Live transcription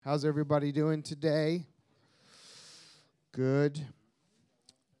How's everybody doing today? Good.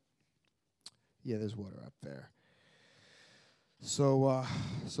 Yeah, there's water up there. So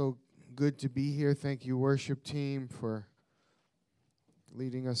good to be here. Thank you, worship team, for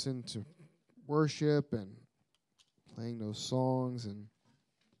leading us into worship and playing those songs, and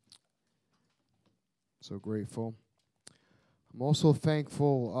so grateful. I'm also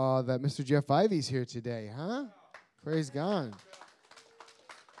thankful that Mr. Jeff Ivey's here today, huh? Praise God.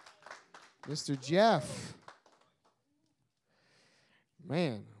 Mr. Jeff.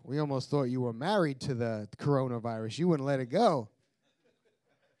 Man, we almost thought you were married to the coronavirus. You wouldn't let it go.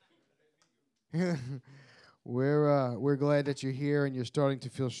 We're glad that you're here and you're starting to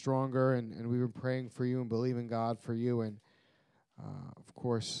feel stronger, and we've been praying for you and believing God for you. And, of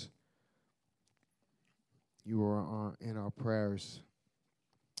course, you are in our prayers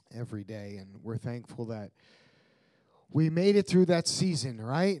every day, and we're thankful that we made it through that season,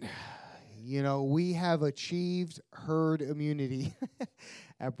 right? You know, we have achieved herd immunity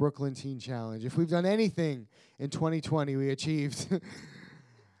at Brooklyn Teen Challenge. If we've done anything in 2020, we achieved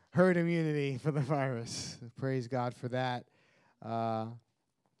herd immunity for the virus. Praise God for that.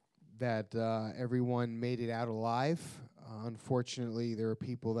 Everyone made it out alive. Unfortunately, there are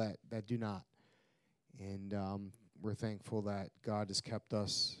people that do not. And we're thankful that God has kept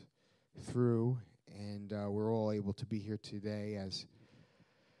us through, and we're all able to be here today as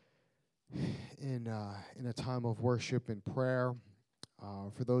in a time of worship and prayer.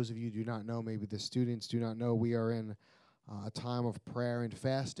 For those of you who do not know, maybe the students do not know, we are in a time of prayer and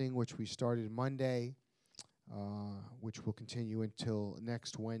fasting, which we started Monday, which will continue until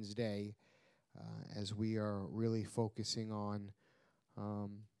next Wednesday, as we are really focusing on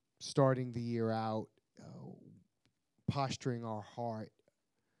starting the year out, posturing our heart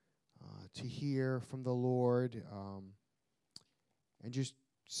to hear from the Lord, and just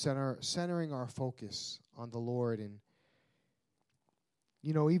centering our focus on the Lord. And,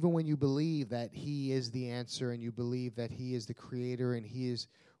 you know, even when you believe that He is the answer and you believe that He is the creator and He is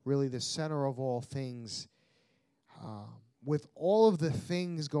really the center of all things, with all of the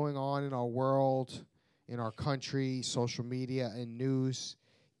things going on in our world, in our country, social media and news,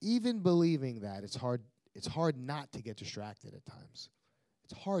 even believing that, it's hard not to get distracted at times.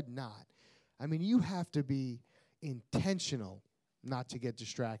 It's hard not. I mean, you have to be intentional not to get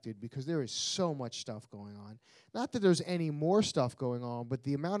distracted, because there is so much stuff going on. Not that there's any more stuff going on, but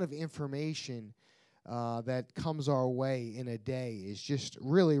the amount of information that comes our way in a day is just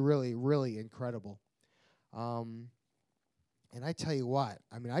really, really, really incredible. And I tell you what,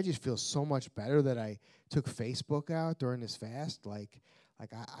 I mean, I just feel so much better that I took Facebook out during this fast. Like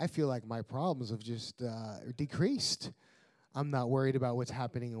I feel like my problems have just decreased. I'm not worried about what's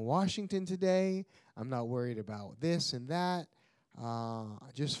happening in Washington today. I'm not worried about this and that.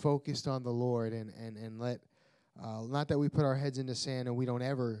 Just focused on the Lord, and let, not that we put our heads in the sand and we don't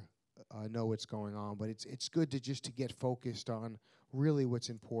ever know what's going on, but it's good to get focused on really what's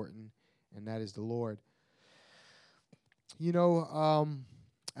important, and that is the Lord. You know,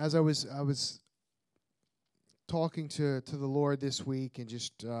 as I was talking to the Lord this week and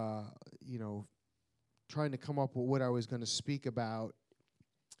just trying to come up with what I was going to speak about,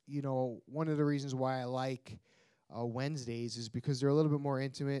 you know, one of the reasons why I like Wednesdays is because they're a little bit more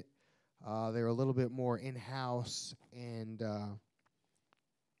intimate. They're a little bit more in-house, and I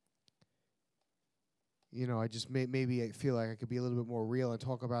just maybe I feel like I could be a little bit more real and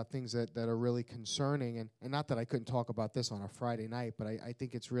talk about things that are really concerning. And not that I couldn't talk about this on a Friday night, but I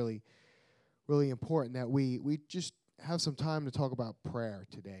think it's really, really important that we just have some time to talk about prayer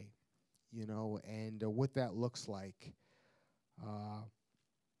today, and what that looks like.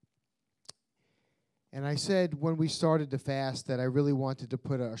 And I said when we started the fast that I really wanted to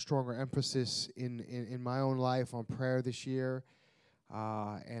put a stronger emphasis in my own life on prayer this year.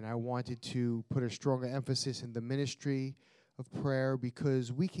 And I wanted to put a stronger emphasis in the ministry of prayer,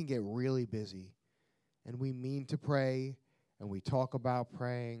 because we can get really busy. And we mean to pray, and we talk about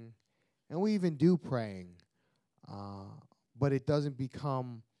praying, and we even do praying. But it doesn't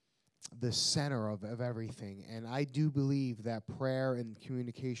become the center of everything. And I do believe that prayer and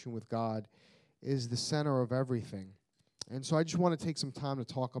communication with God is the center of everything. And so I just want to take some time to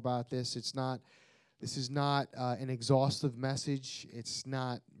talk about this. This is not an exhaustive message. It's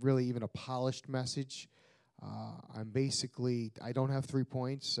not really even a polished message. I don't have 3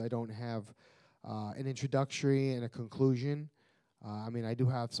 points. I don't have an introductory and a conclusion. I do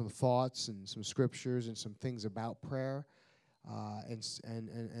have some thoughts and some scriptures and some things about prayer,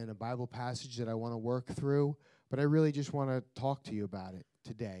 and a Bible passage that I want to work through. But I really just want to talk to you about it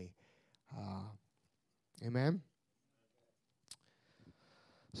today. Amen?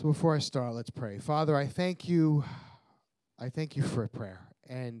 So before I start, let's pray. Father, I thank you. I thank you for prayer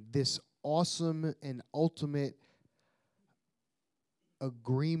and this awesome and ultimate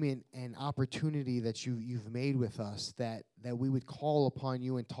agreement and opportunity that you've made with us, that we would call upon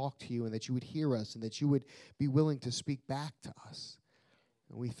you and talk to you, and that you would hear us, and that you would be willing to speak back to us.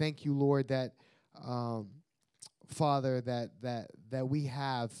 And we thank you, Lord, that Father, that we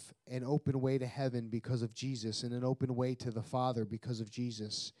have an open way to heaven because of Jesus, and an open way to the Father because of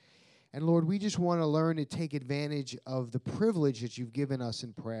Jesus. And Lord, we just want to learn to take advantage of the privilege that you've given us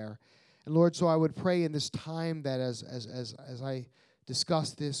in prayer. And Lord, so I would pray in this time that as I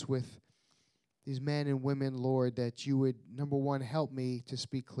discuss this with these men and women, Lord, that you would, number one, help me to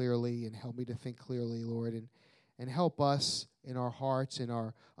speak clearly and help me to think clearly, Lord, and help us in our hearts and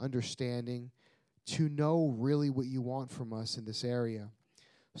our understanding to know really what you want from us in this area.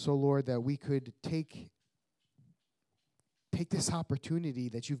 So, Lord, that we could take this opportunity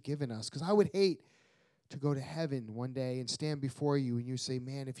that you've given us, because I would hate to go to heaven one day and stand before you and you say,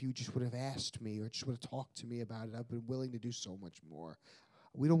 man, if you just would have asked me or just would have talked to me about it, I've been willing to do so much more.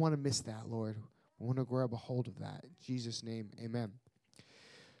 We don't want to miss that, Lord. We want to grab a hold of that. In Jesus' name, amen.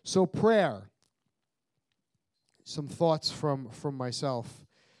 So prayer, some thoughts from myself.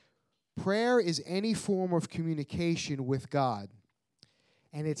 Prayer is any form of communication with God,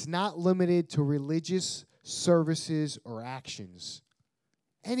 and it's not limited to religious services or actions.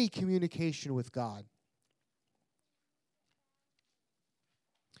 Any communication with God.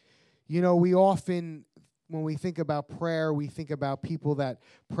 You know, we often, when we think about prayer, we think about people that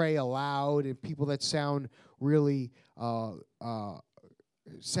pray aloud and people that sound really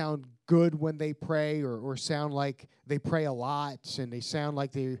sound good when they pray, or sound like they pray a lot, and they sound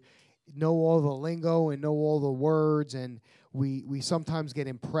like they know all the lingo and know all the words, and we sometimes get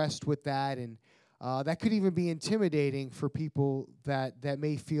impressed with that, and that could even be intimidating for people that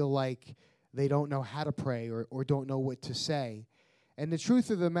may feel like they don't know how to pray or don't know what to say. And the truth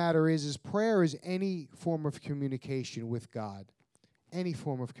of the matter is prayer is any form of communication with God. Any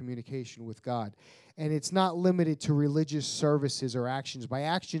form of communication with God. And it's not limited to religious services or actions. By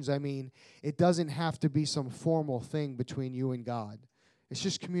actions, I mean it doesn't have to be some formal thing between you and God. It's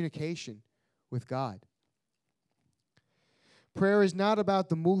just communication with God. Prayer is not about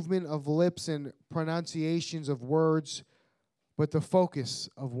the movement of lips and pronunciations of words, but the focus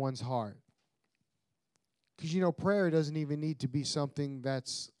of one's heart. Because, you know, prayer doesn't even need to be something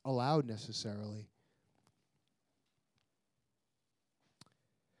that's allowed necessarily.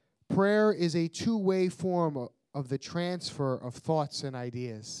 Prayer is a two-way form of the transfer of thoughts and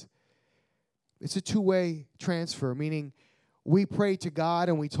ideas. It's a two-way transfer, meaning we pray to God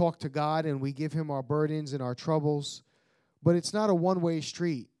and we talk to God and we give him our burdens and our troubles, but it's not a one-way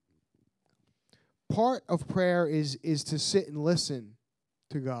street. Part of prayer is to sit and listen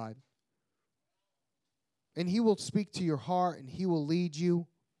to God. And he will speak to your heart and he will lead you.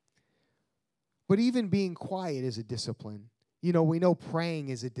 But even being quiet is a discipline. You know, we know praying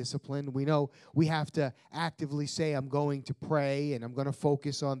is a discipline. We know we have to actively say, I'm going to pray and I'm going to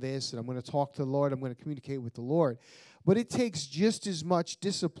focus on this and I'm going to talk to the Lord. I'm going to communicate with the Lord. But it takes just as much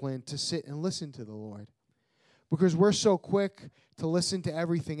discipline to sit and listen to the Lord. Because we're so quick to listen to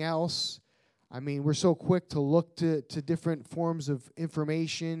everything else. I mean, we're so quick to look to different forms of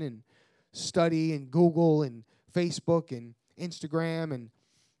information and study and Google and Facebook and Instagram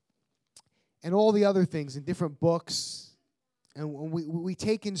and all the other things and different books. And we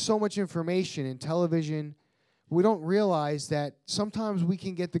take in so much information and television, we don't realize that sometimes we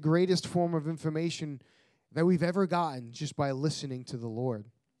can get the greatest form of information that we've ever gotten just by listening to the Lord.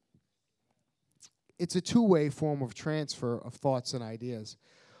 It's a two-way form of transfer of thoughts and ideas.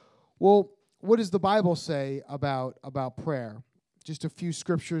 Well, what does the Bible say about prayer? Just a few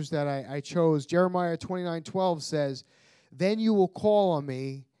scriptures that I chose. Jeremiah 29:12 says, "Then you will call on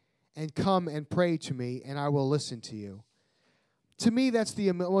me and come and pray to me, and I will listen to you." To me, that's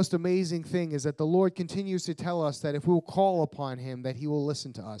the most amazing thing, is that the Lord continues to tell us that if we will call upon him, that he will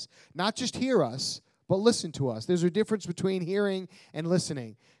listen to us. Not just hear us, but listen to us. There's a difference between hearing and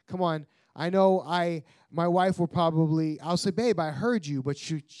listening. Come on. I know my wife will probably, I'll say, babe, I heard you, but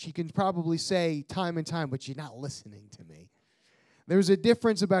she can probably say time and time, but you're not listening to me. There's a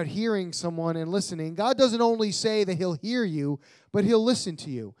difference about hearing someone and listening. God doesn't only say that he'll hear you, but he'll listen to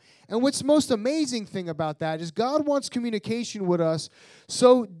you. And what's most amazing thing about that is God wants communication with us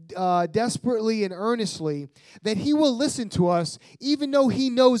so desperately and earnestly that he will listen to us even though he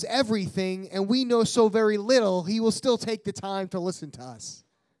knows everything and we know so very little. He will still take the time to listen to us.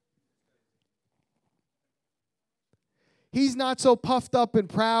 He's not so puffed up and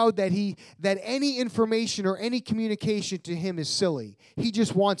proud that any information or any communication to him is silly. He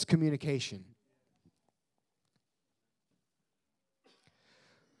just wants communication.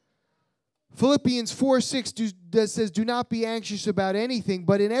 Philippians 4:6 says, "Do not be anxious about anything,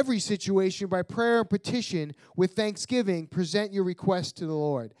 but in every situation, by prayer and petition, with thanksgiving, present your requests to the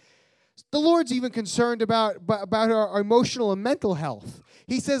Lord." The Lord's even concerned about our emotional and mental health.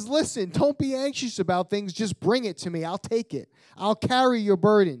 He says, listen, don't be anxious about things. Just bring it to me. I'll take it. I'll carry your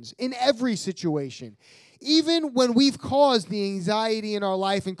burdens in every situation. Even when we've caused the anxiety in our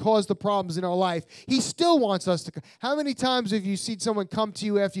life and caused the problems in our life, he still wants us to. How many times have you seen someone come to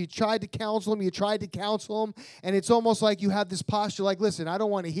you after you tried to counsel them, and it's almost like you have this posture like, listen, I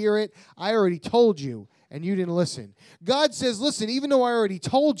don't want to hear it. I already told you, and you didn't listen. God says, listen, even though I already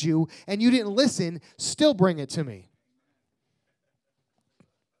told you and you didn't listen, still bring it to me.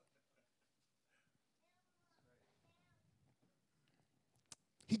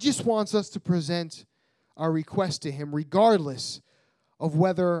 He just wants us to present our request to him, regardless of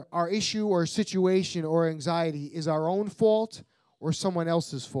whether our issue or situation or anxiety is our own fault or someone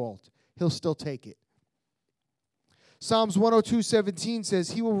else's fault. He'll still take it. Psalms 102:17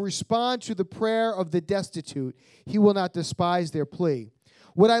 says, "He will respond to the prayer of the destitute. He will not despise their plea."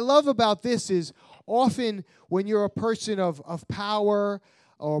 What I love about this is often when you're a person of power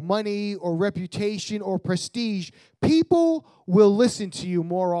or money or reputation or prestige, people will listen to you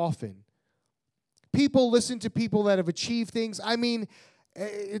more often. People listen to people that have achieved things. I mean,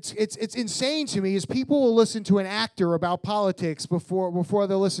 it's insane to me is people will listen to an actor about politics before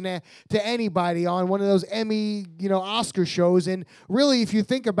they'll listen to anybody on one of those Emmy, Oscar shows. And really, if you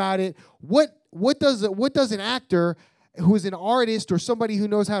think about it, what does an actor who is an artist or somebody who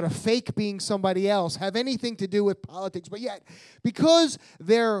knows how to fake being somebody else have anything to do with politics? But yet, because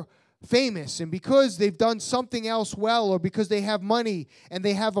they're famous and because they've done something else well or because they have money and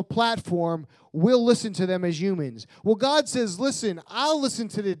they have a platform, we'll listen to them as humans. Well, God says, listen, I'll listen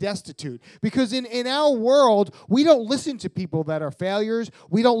to the destitute. Because in our world, we don't listen to people that are failures.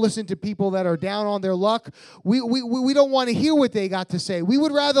 We don't listen to people that are down on their luck. We don't want to hear what they got to say. We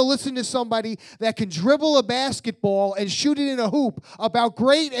would rather listen to somebody that can dribble a basketball and shoot it in a hoop about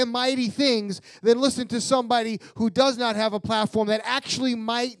great and mighty things than listen to somebody who does not have a platform that actually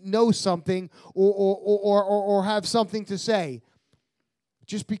might know something or have something to say.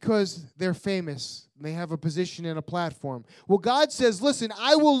 Just because they're famous, they have a position and a platform. Well, God says, listen,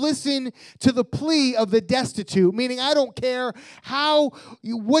 I will listen to the plea of the destitute, meaning I don't care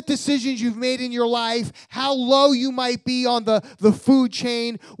what decisions you've made in your life, how low you might be on the food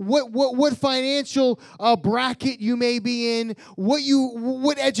chain, what financial bracket you may be in,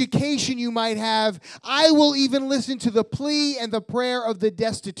 what education you might have. I will even listen to the plea and the prayer of the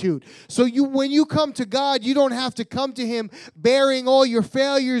destitute. So when you come to God, you don't have to come to him bearing all your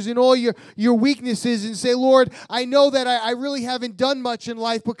failures and all your weaknesses and say, Lord, I know that I really haven't done much in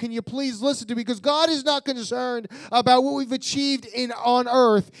life, but can you please listen to me? Because God is not concerned about what we've achieved on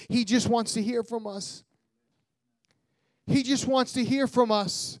earth. He just wants to hear from us. He just wants to hear from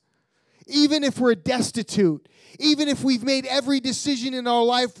us. Even if we're destitute, even if we've made every decision in our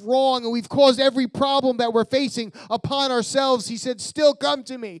life wrong and we've caused every problem that we're facing upon ourselves, he said, still come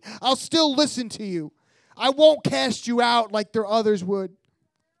to me. I'll still listen to you. I won't cast you out like the others would.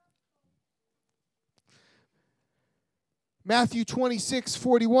 Matthew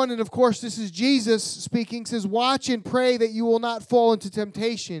 26:41, and of course this is Jesus speaking, says, watch and pray that you will not fall into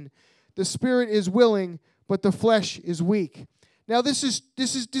temptation. The spirit is willing, but the flesh is weak. Now this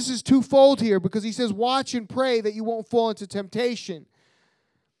is twofold here because he says, watch and pray that you won't fall into temptation.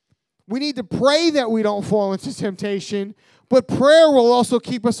 We need to pray that we don't fall into temptation, but prayer will also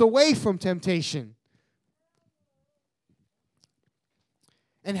keep us away from temptation.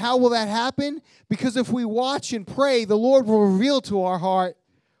 And how will that happen? Because if we watch and pray, the Lord will reveal to our heart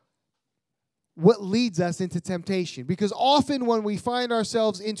what leads us into temptation. Because often when we find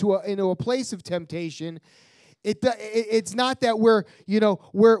ourselves into a place of temptation, it's not that we're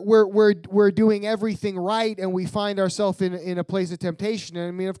doing everything right and we find ourselves in a place of temptation. And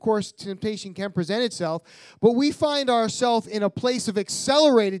I mean, of course, temptation can present itself, but we find ourselves in a place of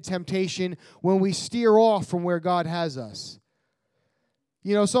accelerated temptation when we steer off from where God has us.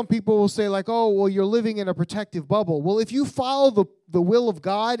 Some people will say like, oh, well, you're living in a protective bubble. Well, if you follow the will of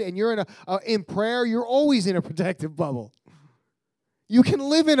God and you're in prayer, you're always in a protective bubble. You can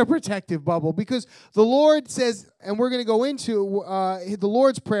live in a protective bubble because the Lord says, and we're going to go into the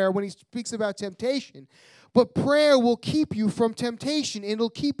Lord's Prayer when he speaks about temptation, but prayer will keep you from temptation. It'll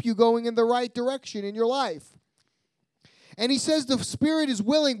keep you going in the right direction in your life. And he says the spirit is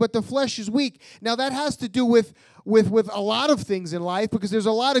willing, but the flesh is weak. Now, that has to do with a lot of things in life, because there's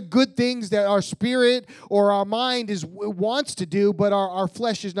a lot of good things that our spirit or our mind wants to do, but our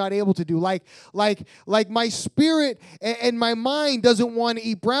flesh is not able to do. Like my spirit and my mind doesn't want to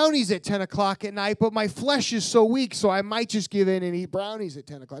eat brownies at 10 o'clock at night, but my flesh is so weak, so I might just give in and eat brownies at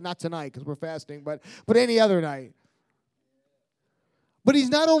 10 o'clock. Not tonight, because we're fasting, but any other night. But he's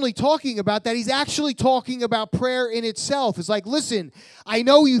not only talking about that, he's actually talking about prayer in itself. It's like, listen, I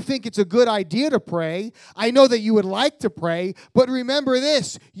know you think it's a good idea to pray. I know that you would like to pray, but remember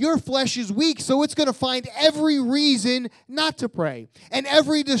this, your flesh is weak, so it's going to find every reason not to pray. And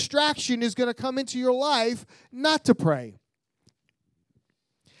every distraction is going to come into your life not to pray.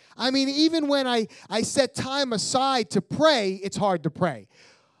 I mean, even when I set time aside to pray, it's hard to pray.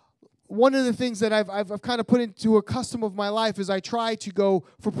 One of the things that I've kind of put into a custom of my life is I try to go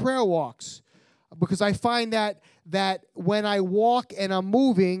for prayer walks, because I find that when I walk and I'm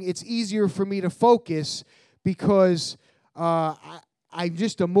moving, it's easier for me to focus, because I'm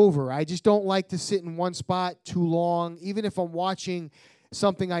just a mover. I just don't like to sit in one spot too long. Even if I'm watching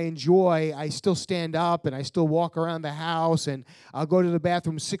something I enjoy, I still stand up and I still walk around the house, and I'll go to the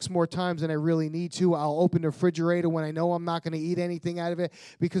bathroom 6 more times than I really need to. I'll open the refrigerator when I know I'm not going to eat anything out of it,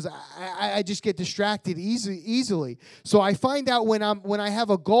 because I just get distracted easily. So I find out when I have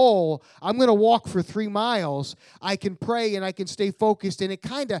a goal, I'm going to walk for 3 miles, I can pray and I can stay focused, and it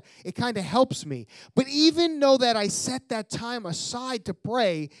kind of helps me. But even though that I set that time aside to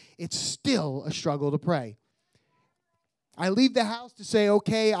pray, it's still a struggle to pray. I leave the house to say,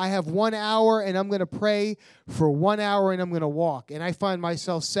 okay, I have 1 hour, and I'm going to pray for 1 hour, and I'm going to walk. And I find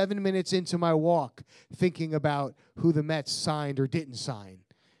myself 7 minutes into my walk thinking about who the Mets signed or didn't sign.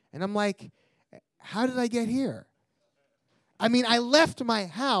 And I'm like, how did I get here? I mean, I left my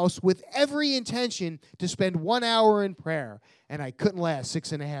house with every intention to spend 1 hour in prayer, and I couldn't last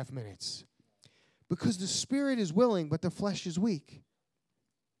 6.5 minutes. Because the spirit is willing, but the flesh is weak.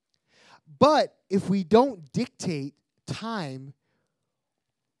 But if we don't dictate time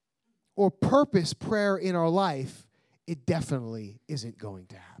or purpose prayer in our life, it definitely isn't going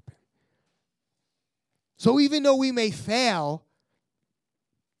to happen. So even though we may fail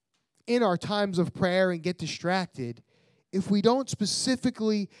in our times of prayer and get distracted, if we don't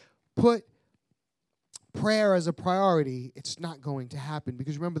specifically put prayer as a priority, it's not going to happen.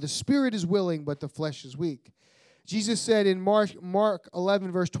 Because remember, the spirit is willing, but the flesh is weak. Jesus said in Mark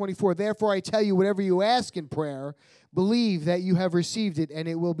 11, verse 24, "Therefore I tell you, whatever you ask in prayer, believe that you have received it, and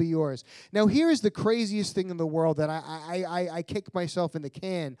it will be yours." Now, here's the craziest thing in the world that I kick myself in the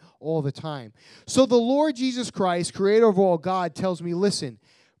can all the time. So the Lord Jesus Christ, creator of all, God, tells me, listen,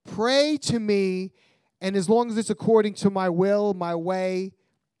 pray to me, and as long as it's according to my will, my way,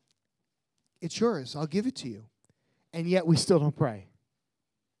 it's yours. I'll give it to you. And yet we still don't pray.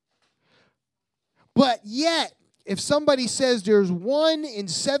 But yet, if somebody says there's 1 in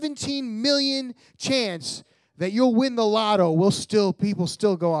 17 million chance that you'll win the lotto, people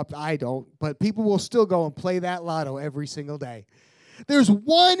still go up. I don't, but people will still go and play that lotto every single day. There's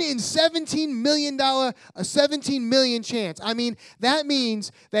 1 in $17 million, a 17 million chance. I mean, that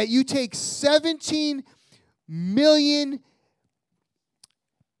means that you take 17 million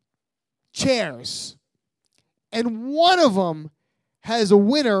chairs, and one of them has a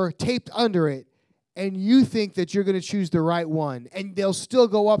winner taped under it, and you think that you're going to choose the right one, and they'll still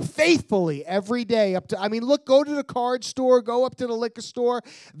go up faithfully every day go to the card store, go up to the liquor store.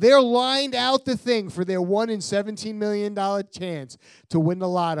 They're lined out the thing for their 1 in $17 million chance to win the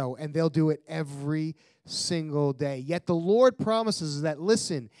lotto, and they'll do it every single day. Yet the Lord promises that,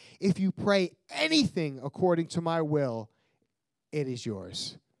 listen, if you pray anything according to my will, it is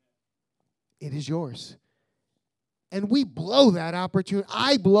yours. It is yours. And we blow that opportunity.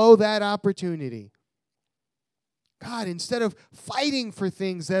 I blow that opportunity. God, instead of fighting for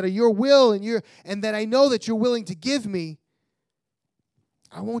things that are your will and that I know that you're willing to give me,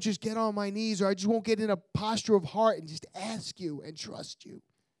 I won't just get on my knees, or I just won't get in a posture of heart and just ask you and trust you.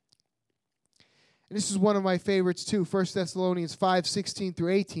 And this is one of my favorites too. 1 Thessalonians 5:16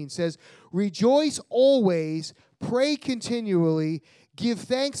 through 18 says, "Rejoice always, pray continually, give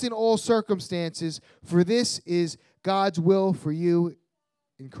thanks in all circumstances, for this is God's will for you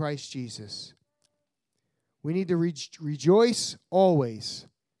in Christ Jesus." We need to rejoice always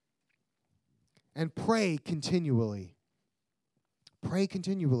and pray continually. Pray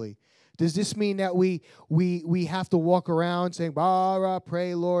continually. Does this mean that we have to walk around saying,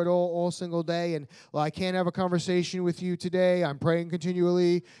 pray, Lord, all single day, and I can't have a conversation with you today, I'm praying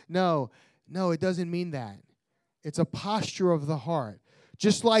continually? No, it doesn't mean that. It's a posture of the heart.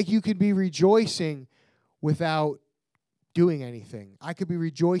 Just like you can be rejoicing without doing anything. I could be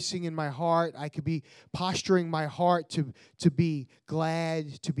rejoicing in my heart. I could be posturing my heart to be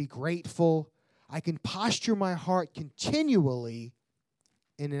glad, to be grateful. I can posture my heart continually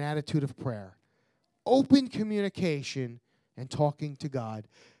in an attitude of prayer. Open communication and talking to God.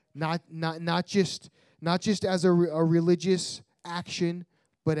 Not just as a religious action,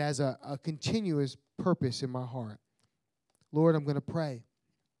 but as a continuous purpose in my heart. Lord, I'm going to pray.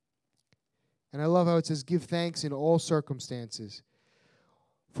 And I love how it says, give thanks in all circumstances.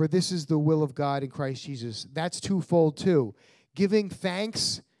 For this is the will of God in Christ Jesus. That's twofold too. Giving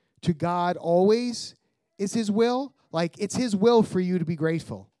thanks to God always is His will. Like, it's His will for you to be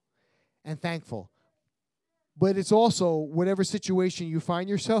grateful and thankful. But it's also, whatever situation you find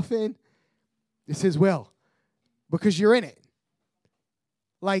yourself in, it's His will. Because you're in it.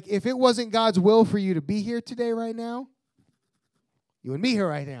 Like, if it wasn't God's will for you to be here today right now, you wouldn't be here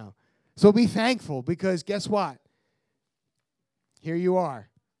right now. So be thankful, because guess what? Here you are.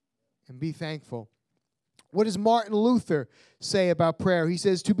 And be thankful. What does Martin Luther say about prayer? He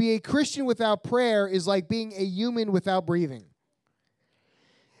says, to be a Christian without prayer is like being a human without breathing.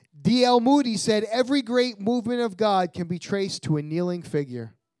 D.L. Moody said, every great movement of God can be traced to a kneeling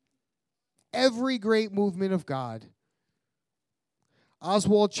figure. Every great movement of God.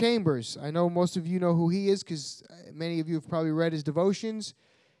 Oswald Chambers, I know most of you know who he is because many of you have probably read his devotions.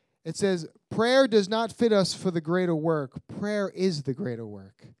 It says, prayer does not fit us for the greater work. Prayer is the greater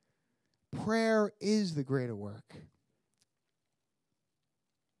work. Prayer is the greater work.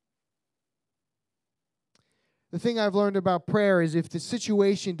 The thing I've learned about prayer is if the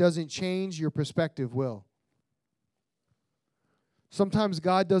situation doesn't change, your perspective will. Sometimes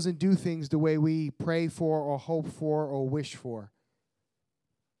God doesn't do things the way we pray for or hope for or wish for.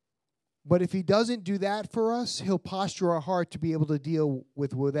 But if He doesn't do that for us, He'll posture our heart to be able to deal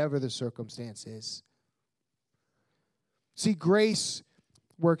with whatever the circumstance is. See, grace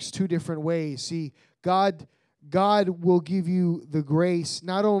works two different ways. See, God will give you the grace.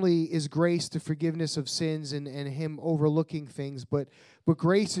 Not only is grace the forgiveness of sins and Him overlooking things, but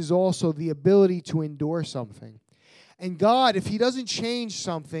grace is also the ability to endure something. And God, if He doesn't change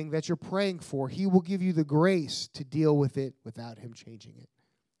something that you're praying for, He will give you the grace to deal with it without Him changing it.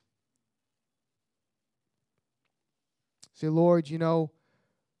 Say, Lord,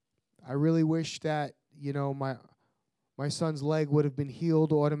 I really wish that, my son's leg would have been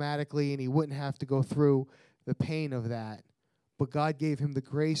healed automatically and he wouldn't have to go through the pain of that. But God gave him the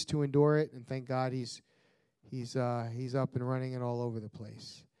grace to endure it, and thank God he's up and running and all over the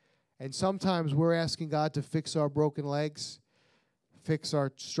place. And sometimes we're asking God to fix our broken legs, fix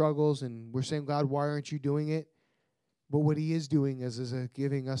our struggles, and we're saying, God, why aren't you doing it? But what He is doing is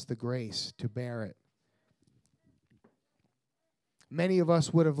giving us the grace to bear it. Many of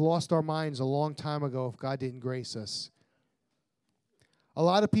us would have lost our minds a long time ago if God didn't grace us. A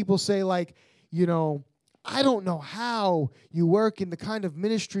lot of people say, like, I don't know how you work in the kind of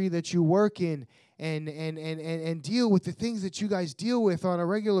ministry that you work in and deal with the things that you guys deal with on a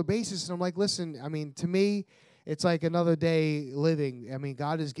regular basis. And I'm like, listen, to me, it's like another day living.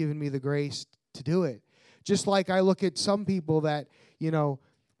 God has given me the grace to do it. Just like I look at some people that,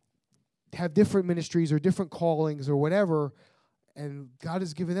 have different ministries or different callings or whatever, and God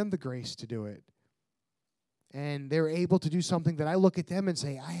has given them the grace to do it. And they're able to do something that I look at them and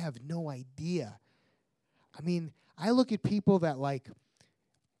say, I have no idea. I look at people that,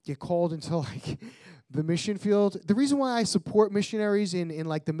 get called into, the mission field. The reason why I support missionaries in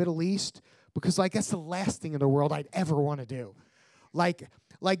the Middle East, because, that's the last thing in the world I'd ever want to do.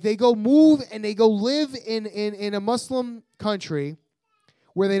 They go move and they go live in a Muslim country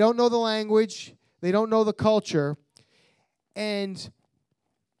where they don't know the language, they don't know the culture, and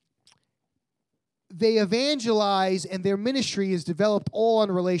they evangelize, and their ministry is developed all on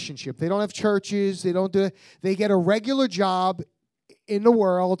relationship. They don't have churches. They get a regular job in the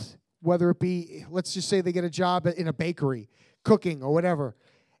world, whether it be, let's just say they get a job in a bakery, cooking or whatever.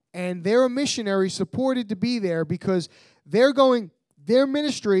 And they're a missionary supported to be there because their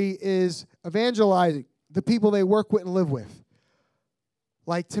ministry is evangelizing the people they work with and live with.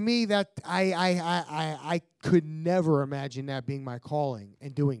 To me, that I could never imagine that being my calling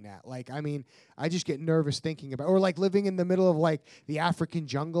and doing that. I just get nervous thinking about, or living in the middle of the African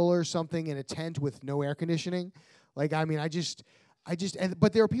jungle or something in a tent with no air conditioning. But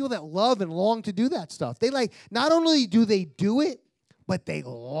there are people that love and long to do that stuff. They not only do they do it, but they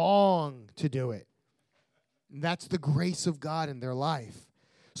long to do it. And that's the grace of God in their life.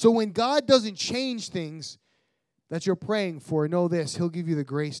 So when God doesn't change things that you're praying for, know this, He'll give you the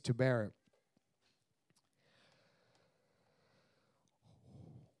grace to bear it.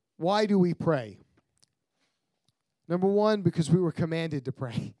 Why do we pray? Number one, because we were commanded to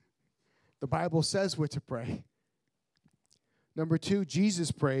pray. The Bible says we're to pray. Number two,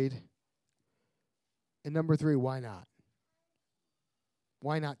 Jesus prayed. And number three, why not?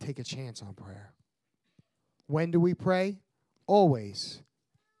 Why not take a chance on prayer? When do we pray? Always.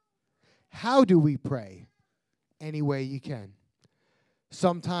 How do we pray? Any way you can.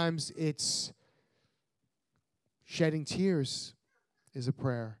 Sometimes it's shedding tears is a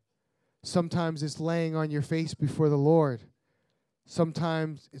prayer. Sometimes it's laying on your face before the Lord.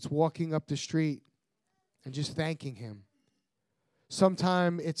 Sometimes it's walking up the street and just thanking Him.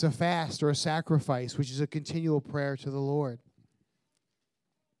 Sometimes it's a fast or a sacrifice, which is a continual prayer to the Lord.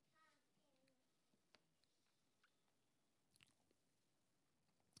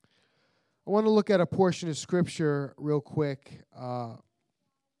 I want to look at a portion of Scripture real quick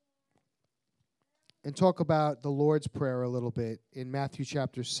and talk about the Lord's Prayer a little bit in Matthew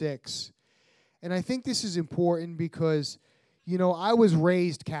chapter 6. And I think this is important because, you know, I was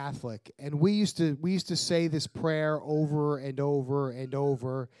raised Catholic, and we used to say this prayer over and over and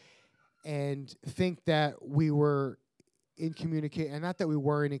over and think that we were in communication, and not that we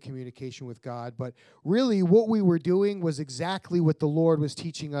weren't in communication with God, but really what we were doing was exactly what the Lord was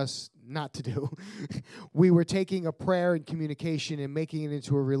teaching us not to do. We were taking a prayer and communication and making it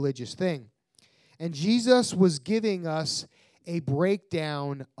into a religious thing. And Jesus was giving us a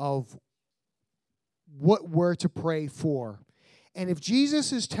breakdown of what we're to pray for. And if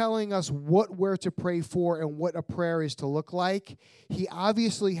Jesus is telling us what we're to pray for and what a prayer is to look like, He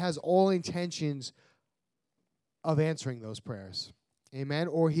obviously has all intentions of answering those prayers. Amen?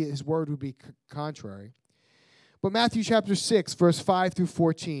 Or His word would be contrary. But Matthew chapter 6, verse 5 through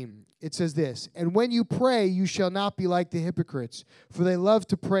 14, it says this, "And when you pray, you shall not be like the hypocrites, for they love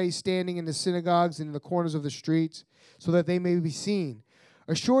to pray standing in the synagogues and in the corners of the streets, so that they may be seen.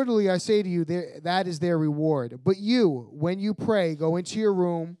 Assuredly, I say to you, that is their reward. But you, when you pray, go into your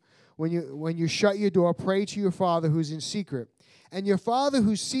room. When you shut your door, pray to your Father who's in secret. And your Father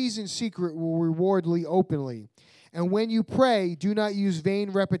who sees in secret will reward you openly. And when you pray, do not use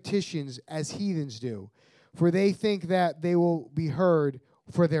vain repetitions as heathens do, for they think that they will be heard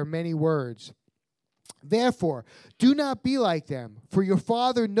for their many words. Therefore, do not be like them, for your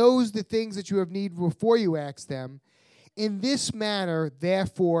Father knows the things that you have need before you ask them. In this manner,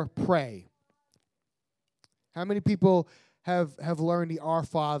 therefore, pray." How many people have learned the Our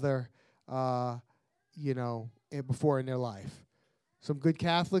Father, before in their life? Some good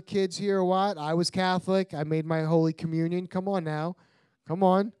Catholic kids here or what? I was Catholic. I made my Holy Communion. Come on now. Come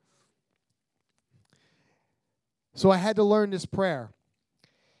on. So I had to learn this prayer.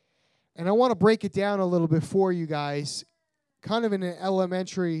 And I want to break it down a little bit for you guys, kind of in an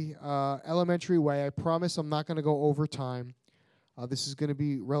elementary way. I promise I'm not going to go over time. This is going to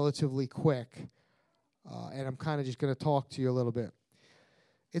be relatively quick, and I'm kind of just going to talk to you a little bit.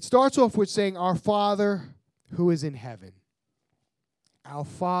 It starts off with saying, "Our Father who is in heaven." Our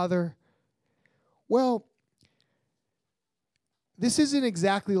Father. Well, this isn't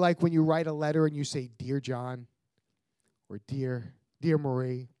exactly like when you write a letter and you say, "Dear John," or Dear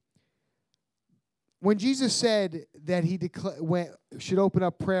Marie. When Jesus said that He should open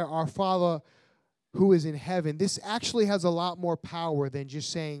up prayer, "Our Father who is in heaven," this actually has a lot more power than just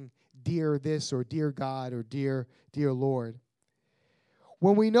saying "dear this" or "dear God" or dear Lord.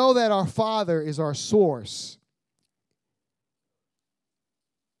 When we know that our Father is our source,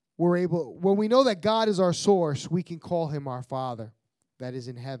 when we know that God is our source, we can call Him our Father that is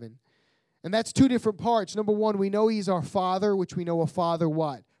in heaven. And that's two different parts. Number one, we know He's our Father, which we know a father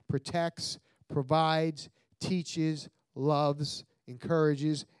what? Protects, provides, teaches, loves,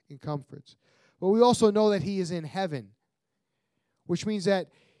 encourages, and comforts. But we also know that He is in heaven, which means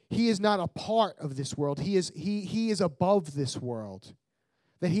that He is not a part of this world. He is above this world,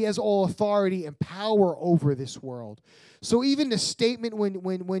 that He has all authority and power over this world. So even the statement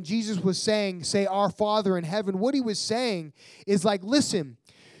when Jesus was saying, say, "Our Father in heaven," what He was saying is like, listen,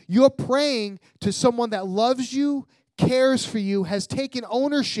 you're praying to someone that loves you, cares for you, has taken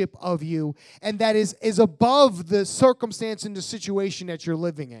ownership of you, and that is above the circumstance and the situation that you're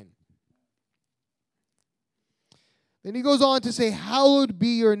living in. Then He goes on to say, "Hallowed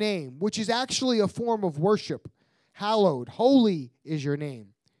be your name," which is actually a form of worship. Hallowed, holy is your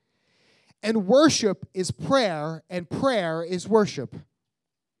name. And worship is prayer, and prayer is worship.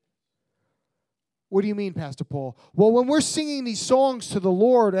 What do you mean, Pastor Paul? Well, when we're singing these songs to the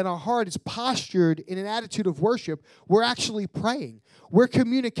Lord and our heart is postured in an attitude of worship, we're actually praying. We're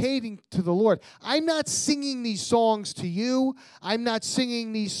communicating to the Lord. I'm not singing these songs to you. I'm not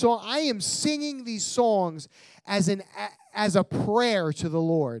singing these songs. I am singing these songs as a prayer to the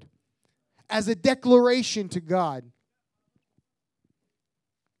Lord, as a declaration to God.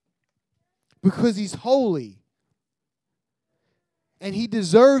 because he's holy. And he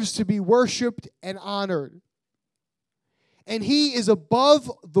deserves to be worshiped and honored. And he is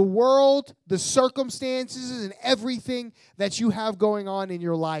above the world, the circumstances, and everything that you have going on in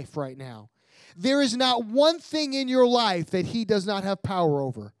your life right now. There is not one thing in your life that he does not have power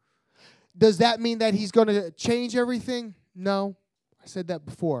over. Does that mean that he's going to change everything? No. I said that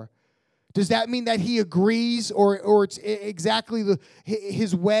before. Does that mean that he agrees or it's exactly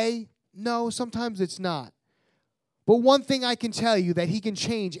his way? No, sometimes it's not. But one thing I can tell you, that he can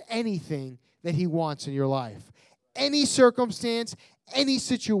change anything that he wants in your life. Any circumstance, any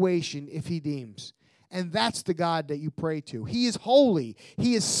situation, if he deems. And that's the God that you pray to. He is holy.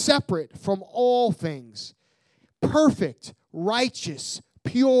 He is separate from all things. Perfect, righteous,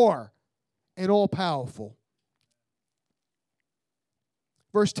 pure, and all-powerful.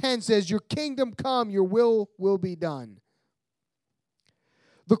 Verse 10 says, your kingdom come, your will be done.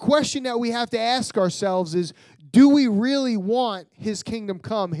 The question that we have to ask ourselves is, do we really want his kingdom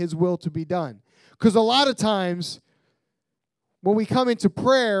come, his will to be done? Because a lot of times, when we come into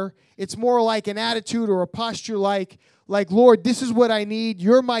prayer, it's more like an attitude or a posture like, Lord, this is what I need.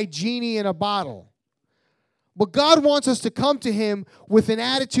 You're my genie in a bottle. But God wants us to come to him with an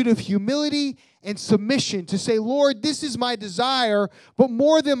attitude of humility and submission to say, Lord, this is my desire, but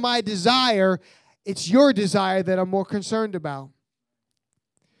more than my desire, it's your desire that I'm more concerned about.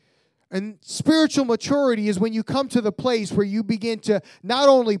 And spiritual maturity is when you come to the place where you begin to not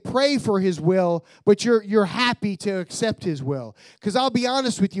only pray for his will, but you're happy to accept his will. Because I'll be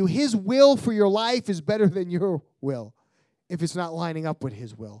honest with you, his will for your life is better than your will if it's not lining up with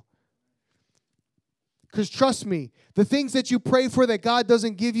his will. Because trust me, the things that you pray for that God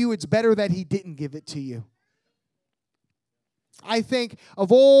doesn't give you, it's better that he didn't give it to you. I think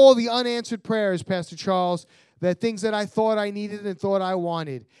of all the unanswered prayers, Pastor Charles, that things that I thought I needed and thought I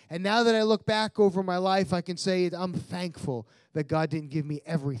wanted. And now that I look back over my life, I can say I'm thankful that God didn't give me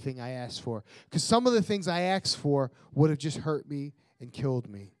everything I asked for. Because some of the things I asked for would have just hurt me and killed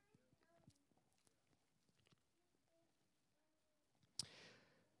me.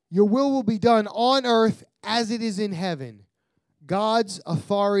 Your will be done on earth as it is in heaven. God's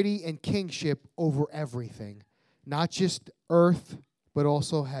authority and kingship over everything. Not just earth, but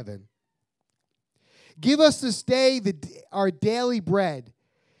also heaven. Give us this day our daily bread.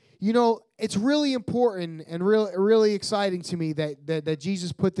 You know, it's really important and really exciting to me that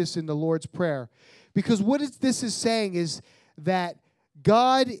Jesus put this in the Lord's Prayer. Because what this is saying is that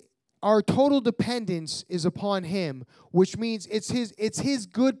God, our total dependence is upon him, which means it's his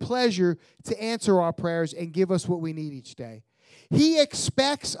good pleasure to answer our prayers and give us what we need each day. He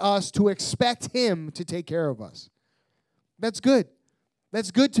expects us to expect him to take care of us. That's good. That's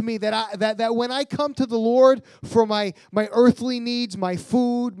good to me that when I come to the Lord for my earthly needs, my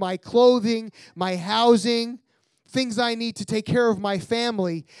food, my clothing, my housing, things I need to take care of my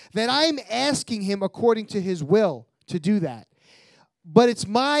family, that I'm asking him according to his will to do that. But it's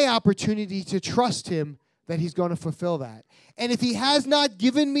my opportunity to trust him that he's going to fulfill that. And if he has not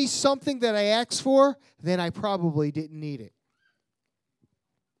given me something that I asked for, then I probably didn't need it.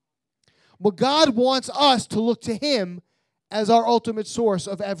 But God wants us to look to him as our ultimate source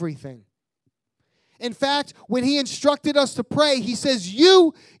of everything. In fact, when he instructed us to pray, he says,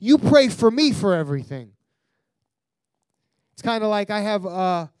 you pray for me for everything. It's kind of like I have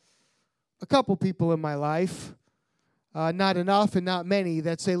a couple people in my life, not enough and not many,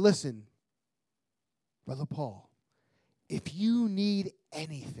 that say, listen, Brother Paul, if you need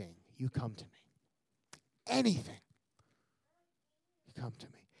anything, you come to me. Anything, you come to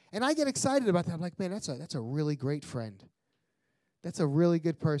me. And I get excited about that. I'm like, man, that's a really great friend. That's a really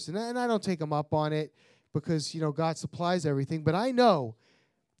good person. And I don't take them up on it because, God supplies everything. But I know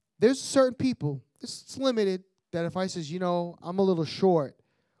there's certain people, it's limited, that if I says, I'm a little short,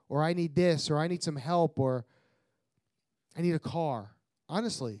 or I need this, or I need some help, or I need a car.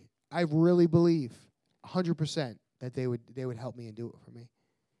 Honestly, I really believe 100% that they would help me and do it for me.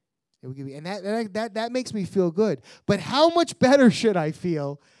 They would give me, and that makes me feel good. But how much better should I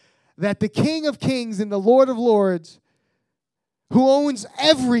feel that the King of Kings and the Lord of Lords, who owns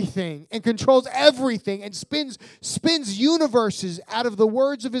everything and controls everything and spins universes out of the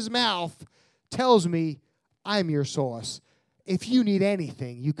words of his mouth, tells me, I'm your source. If you need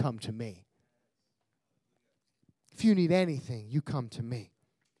anything, you come to me. If you need anything, you come to me.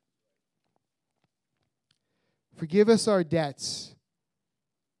 Forgive us our debts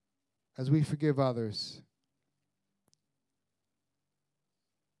as we forgive others.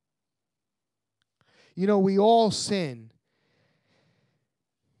 We all sin.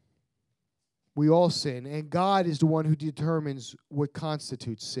 We all sin, and God is the one who determines what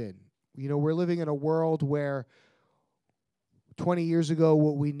constitutes sin. We're living in a world where 20 years ago,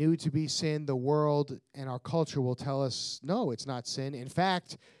 what we knew to be sin, the world and our culture will tell us, no, it's not sin. In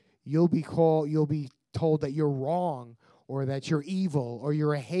fact, you'll be told that you're wrong or that you're evil or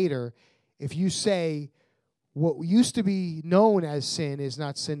you're a hater if you say what used to be known as sin is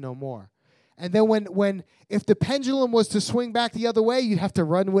not sin no more. And then if the pendulum was to swing back the other way, you'd have to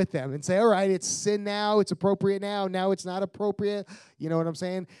run with them and say, all right, it's sin now, it's appropriate now it's not appropriate. You know what I'm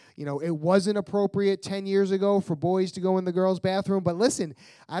saying? It wasn't appropriate 10 years ago for boys to go in the girls' bathroom. But listen,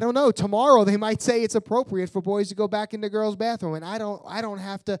 I don't know. Tomorrow they might say it's appropriate for boys to go back in the girls' bathroom. And I don't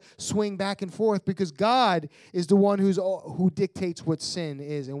have to swing back and forth because God is the one who dictates what sin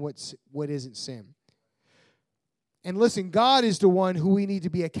is and what isn't sin. And listen, God is the one who we need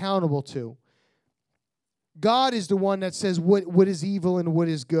to be accountable to. God is the one that says what is evil and what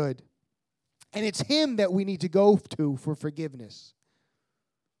is good. And it's him that we need to go to for forgiveness.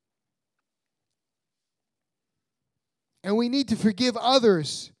 And we need to forgive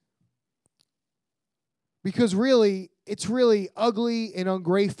others because it's really ugly and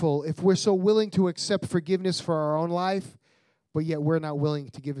ungrateful if we're so willing to accept forgiveness for our own life, but yet we're not willing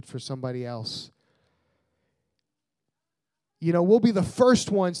to give it for somebody else. We'll be the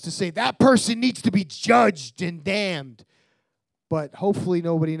first ones to say that person needs to be judged and damned. But hopefully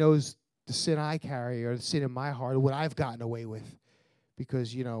nobody knows the sin I carry or the sin in my heart or what I've gotten away with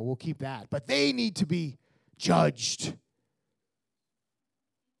because, we'll keep that. But they need to be judged.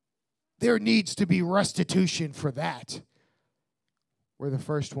 There needs to be restitution for that. We're the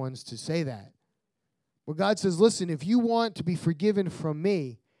first ones to say that. But God says, listen, if you want to be forgiven from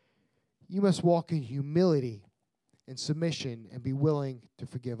me, you must walk in humility and submission and be willing to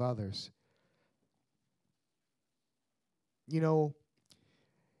forgive others.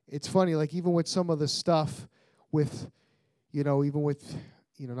 It's funny, like even with some of the stuff with, even with,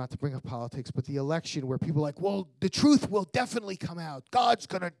 not to bring up politics, but the election where people are like, well, the truth will definitely come out. God's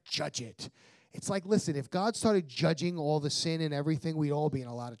going to judge it. It's like, listen, if God started judging all the sin and everything, we'd all be in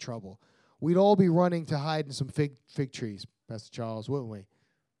a lot of trouble. We'd all be running to hide in some fig trees, Pastor Charles, wouldn't we?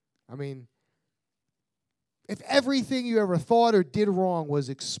 I mean, if everything you ever thought or did wrong was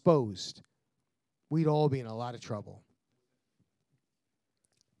exposed, we'd all be in a lot of trouble.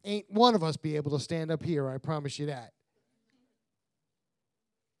 Ain't one of us be able to stand up here, I promise you that.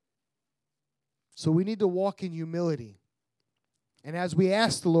 So we need to walk in humility. And as we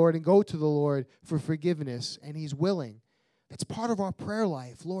ask the Lord and go to the Lord for forgiveness, and he's willing, that's part of our prayer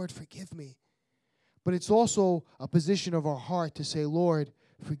life. Lord, forgive me. But it's also a position of our heart to say, Lord,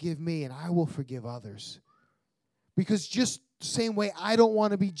 forgive me, and I will forgive others. Because just the same way I don't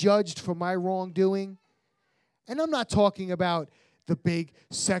want to be judged for my wrongdoing, and I'm not talking about the big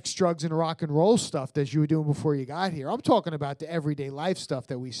sex, drugs, and rock and roll stuff that you were doing before you got here. I'm talking about the everyday life stuff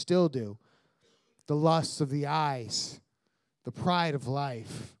that we still do. The lusts of the eyes, the pride of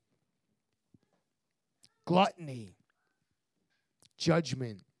life, gluttony,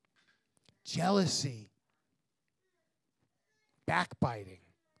 judgment, jealousy, backbiting,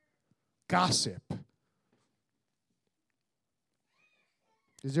 gossip.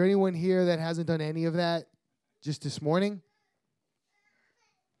 Is there anyone here that hasn't done any of that just this morning?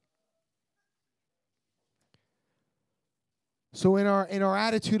 So in our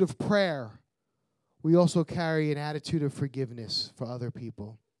attitude of prayer, we also carry an attitude of forgiveness for other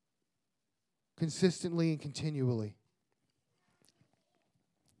people, consistently and continually.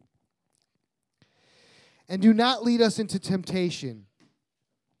 And do not lead us into temptation,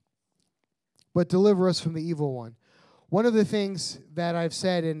 but deliver us from the evil one. One of the things that I've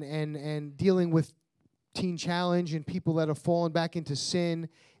said and dealing with Teen Challenge and people that have fallen back into sin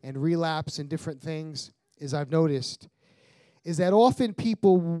and relapse and different things is I've noticed is that often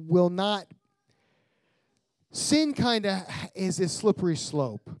people will not. Sin kind of is a slippery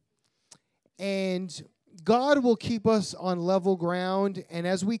slope. And God will keep us on level ground. And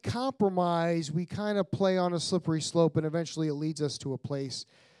as we compromise, we kind of play on a slippery slope. And eventually it leads us to a place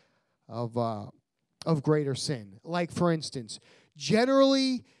of greater sin. Like, for instance,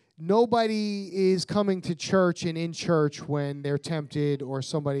 generally, nobody is coming to church and in church when they're tempted or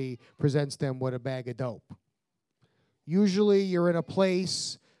somebody presents them with a bag of dope. Usually you're in a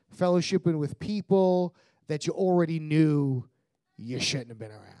place fellowshipping with people that you already knew you shouldn't have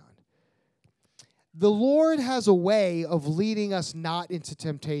been around. The Lord has a way of leading us not into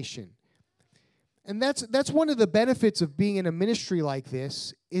temptation. And that's one of the benefits of being in a ministry like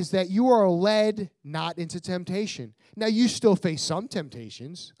this, is that you are led not into temptation. Now, you still face some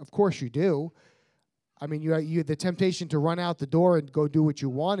temptations. Of course you do. I mean, you the temptation to run out the door and go do what you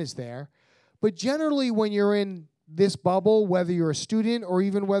want is there. But generally, when you're in this bubble, whether you're a student or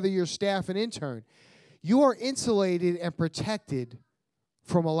even whether you're staff and intern, you are insulated and protected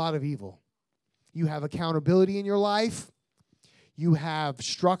from a lot of evil. You have accountability in your life. You have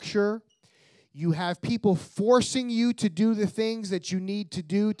structure. You have people forcing you to do the things that you need to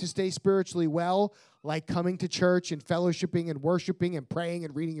do to stay spiritually well, like coming to church and fellowshipping and worshiping and praying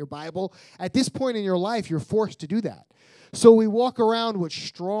and reading your Bible. At this point in your life, you're forced to do that. So we walk around with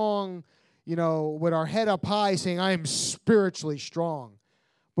strong, with our head up high saying, I am spiritually strong.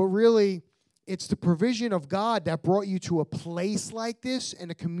 But really, it's the provision of God that brought you to a place like this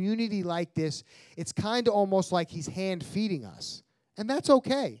and a community like this. It's kind of almost like he's hand feeding us. And that's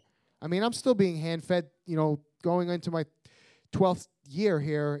okay. I mean, I'm still being hand fed, going into my 12th year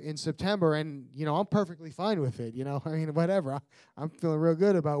here in September, and, I'm perfectly fine with it, I mean, whatever. I'm feeling real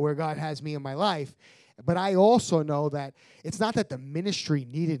good about where God has me in my life. But I also know that it's not that the ministry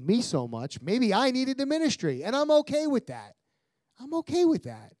needed me so much. Maybe I needed the ministry, and I'm okay with that. I'm okay with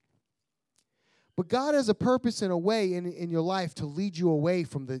that. But God has a purpose and a way in your life to lead you away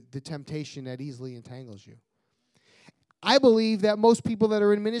from the temptation that easily entangles you. I believe that most people that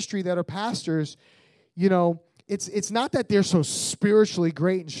are in ministry, that are pastors, it's not that they're so spiritually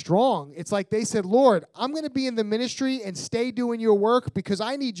great and strong. It's like they said, Lord, I'm going to be in the ministry and stay doing your work because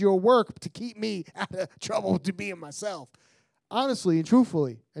I need your work to keep me out of trouble to being myself. Honestly and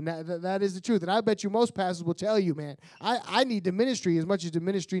truthfully. And that is the truth. And I bet you most pastors will tell you, man, I need the ministry as much as the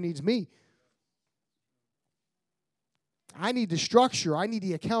ministry needs me. I need the structure. I need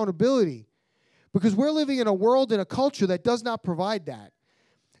the accountability. Because we're living in a world and a culture that does not provide that.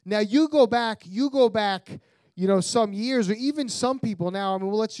 Now, you go back, some years, or even some people now,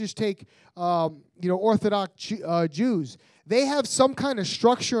 let's just take, Orthodox Jews. They have some kind of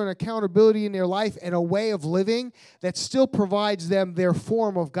structure and accountability in their life and a way of living that still provides them their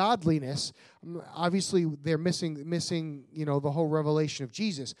form of godliness. Obviously, they're missing, the whole revelation of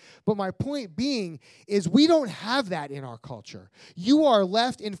Jesus. But my point being is we don't have that in our culture. You are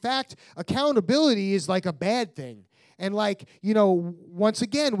left, in fact, accountability is like a bad thing. And once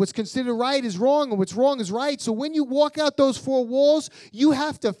again, what's considered right is wrong, and what's wrong is right. So when you walk out those four walls, you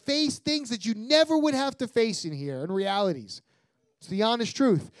have to face things that you never would have to face in here, in realities. It's the honest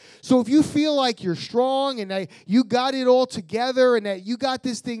truth. So if you feel like you're strong and that you got it all together and that you got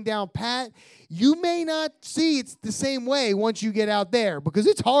this thing down pat, you may not see it's the same way once you get out there, because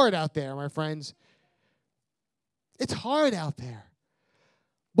it's hard out there, my friends. It's hard out there.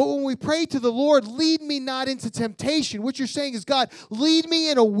 But when we pray to the Lord, lead me not into temptation, what you're saying is, God, lead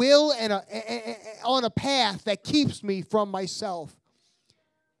me in a will and on a path that keeps me from myself.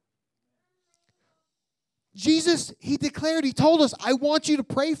 Jesus, he declared, he told us, I want you to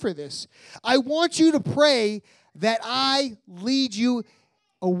pray for this. I want you to pray that I lead you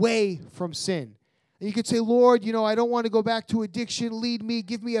away from sin. And you could say, Lord, I don't want to go back to addiction. Lead me,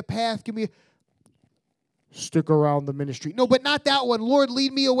 give me a path, stick around the ministry. No, but not that one. Lord,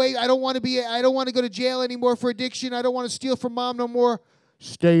 lead me away. I don't want to go to jail anymore for addiction. I don't want to steal from mom no more.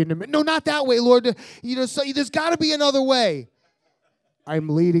 Stay in the No, not that way, Lord. So there's got to be another way. I'm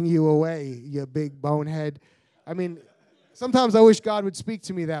leading you away, you big bonehead. Sometimes I wish God would speak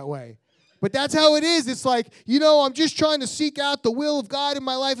to me that way. But that's how it is. It's like, I'm just trying to seek out the will of God in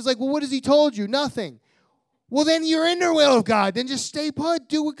my life. It's like, well, what has he told you? Nothing. Well, then you're in the will of God. Then just stay put.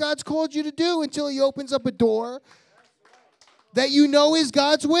 Do what God's called you to do until he opens up a door that is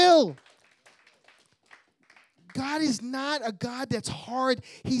God's will. God is not a God that's hard.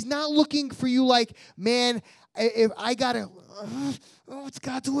 He's not looking for you like, man, if I got to, it's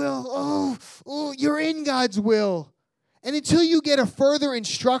God's will. You're in God's will. And until you get a further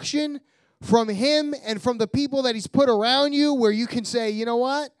instruction from him and from the people that he's put around you where you can say, you know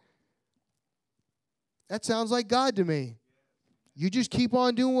what? That sounds like God to me. You just keep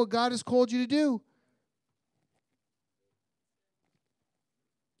on doing what God has called you to do.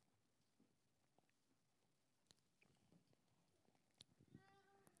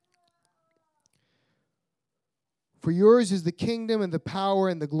 For yours is the kingdom and the power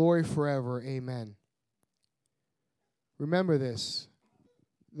and the glory forever. Amen. Remember this.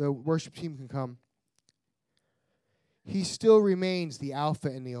 The worship team can come. He still remains the Alpha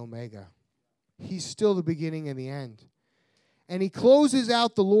and the Omega. He's still the beginning and the end. And he closes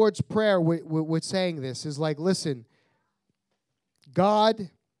out the Lord's Prayer with saying this, is like, listen, God,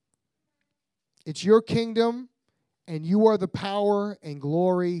 it's your kingdom, and you are the power and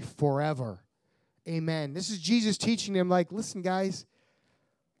glory forever. Amen. This is Jesus teaching them, like, listen, guys,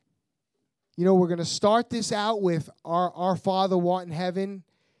 we're going to start this out with our Father who art in heaven.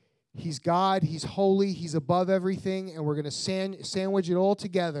 He's God, he's holy, he's above everything, and we're going to sandwich it all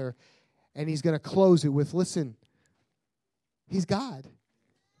together. And he's going to close it with, listen, He's God.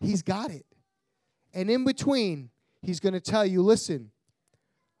 He's got it. And in between, he's going to tell you, listen,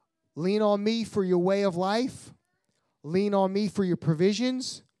 lean on me for your way of life. Lean on me for your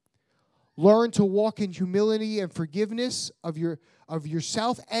provisions. Learn to walk in humility and forgiveness of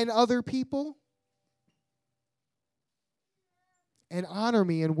yourself and other people. And honor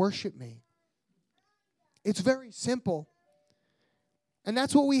me and worship me. It's very simple. And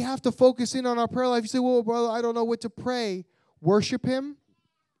that's what we have to focus in on our prayer life. You say, well, brother, I don't know what to pray. Worship him.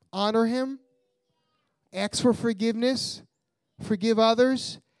 Honor him. Ask for forgiveness. Forgive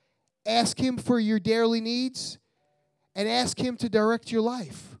others. Ask him for your daily needs. And ask him to direct your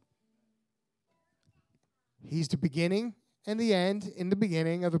life. He's the beginning and the end in the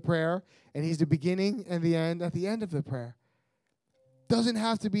beginning of the prayer. And he's the beginning and the end at the end of the prayer. Doesn't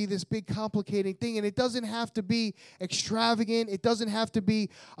have to be this big complicating thing, and it doesn't have to be extravagant. It doesn't have to be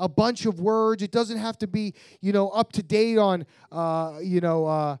a bunch of words. It doesn't have to be, up to date on,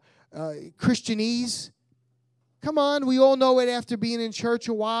 Christianese. Come on, we all know it after being in church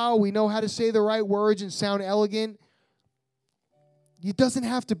a while. We know how to say the right words and sound elegant. It doesn't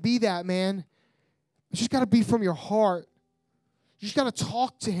have to be that, man. It's just got to be from your heart. You just got to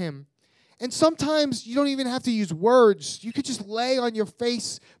talk to him. And sometimes you don't even have to use words. You could just lay on your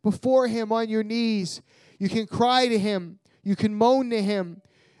face before him on your knees. You can cry to him. You can moan to him.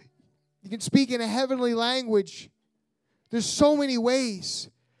 You can speak in a heavenly language. There's so many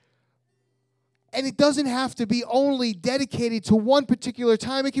ways. And it doesn't have to be only dedicated to one particular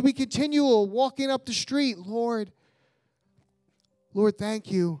time. It can be continual, walking up the street. Lord,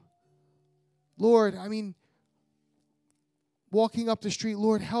 thank you. Lord, walking up the street,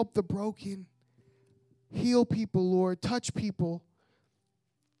 Lord, help the broken. Heal people, Lord. Touch people.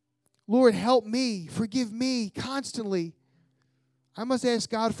 Lord, help me. Forgive me constantly. I must ask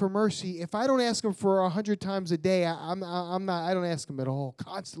God for mercy. If I don't ask him for 100 times a day, I don't ask him at all.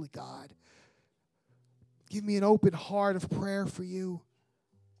 Constantly, God. Give me an open heart of prayer for you.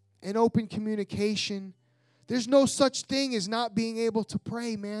 An open communication. There's no such thing as not being able to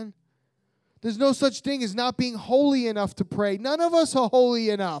pray, man. There's no such thing as not being holy enough to pray. None of us are holy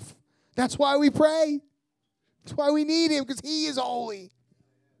enough. That's why we pray. That's why we need him, because he is holy.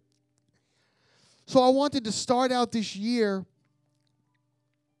 So I wanted to start out this year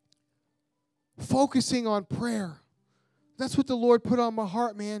focusing on prayer. That's what the Lord put on my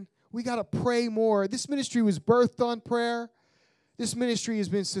heart, man. We got to pray more. This ministry was birthed on prayer. This ministry has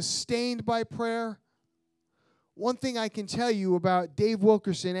been sustained by prayer. One thing I can tell you about Dave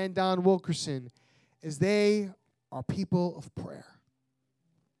Wilkerson and Don Wilkerson is they are people of prayer.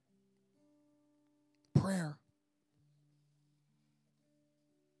 Prayer.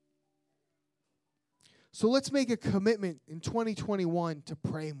 So let's make a commitment in 2021 to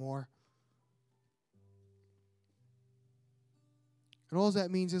pray more. And all that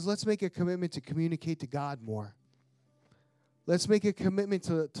means is let's make a commitment to communicate to God more. Let's make a commitment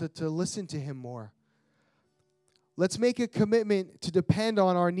to listen to him more. Let's make a commitment to depend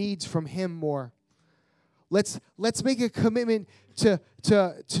on our needs from him more. Let's make a commitment to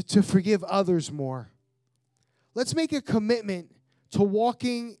forgive others more. Let's make a commitment to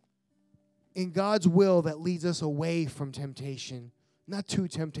walking in God's will that leads us away from temptation, not to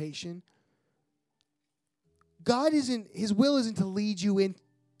temptation. His will isn't to lead you into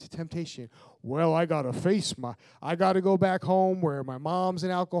temptation. Well, I got to go back home where my mom's an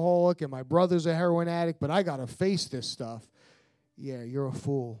alcoholic and my brother's a heroin addict, but I got to face this stuff. Yeah, you're a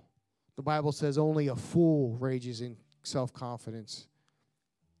fool. The Bible says only a fool rages in self-confidence.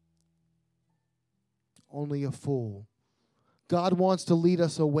 Only a fool. God wants to lead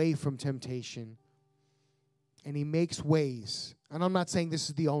us away from temptation, and he makes ways. And I'm not saying this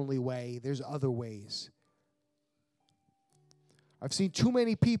is the only way. There's other ways. I've seen too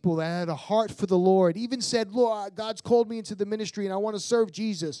many people that had a heart for the Lord, even said, Lord, God's called me into the ministry and I want to serve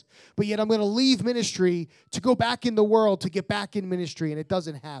Jesus, but yet I'm going to leave ministry to go back in the world to get back in ministry, and it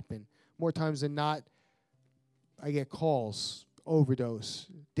doesn't happen. More times than not, I get calls, overdose,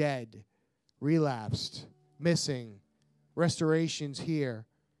 dead, relapsed, missing, restorations here,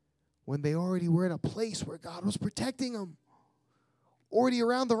 when they already were in a place where God was protecting them. Already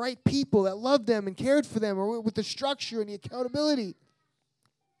around the right people that loved them and cared for them, or with the structure and the accountability.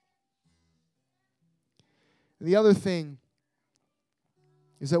 And the other thing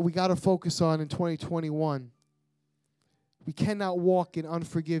is that we got to focus on in 2021. We cannot walk in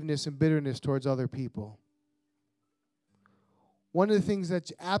unforgiveness and bitterness towards other people. One of the things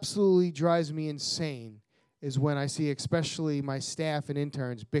that absolutely drives me insane is when I see especially my staff and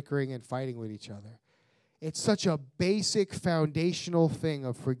interns bickering and fighting with each other. It's such a basic foundational thing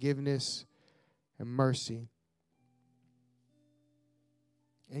of forgiveness and mercy.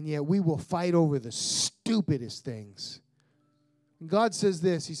 And yet we will fight over the stupidest things. And God says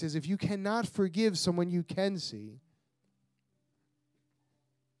this. He says, if you cannot forgive someone you can see,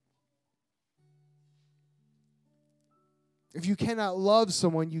 if you cannot love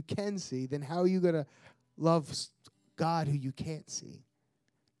someone you can see, then how are you going to love God who you can't see?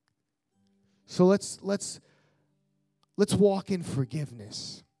 So let's walk in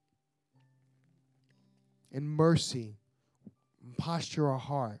forgiveness and mercy and posture our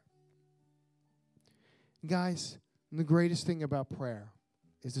heart. Guys, the greatest thing about prayer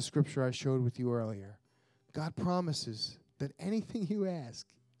is the scripture I showed with you earlier. God promises that anything you ask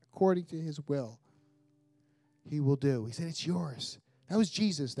according to his will, he will do. He said, it's yours. That was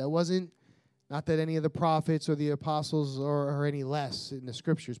Jesus. That wasn't, not that any of the prophets or the apostles are any less in the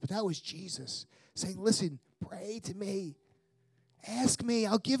scriptures, but that was Jesus saying, listen, pray to me. Ask me.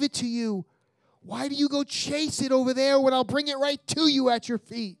 I'll give it to you. Why do you go chase it over there when I'll bring it right to you at your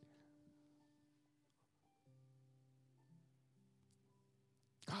feet?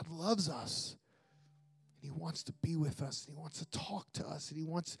 God loves us. He wants to be with us. He wants to talk to us. And he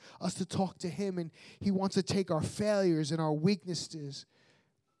wants us to talk to him. And he wants to take our failures and our weaknesses.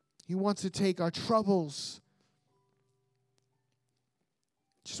 He wants to take our troubles.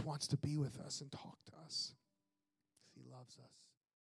 He just wants to be with us and talk to us. He loves us.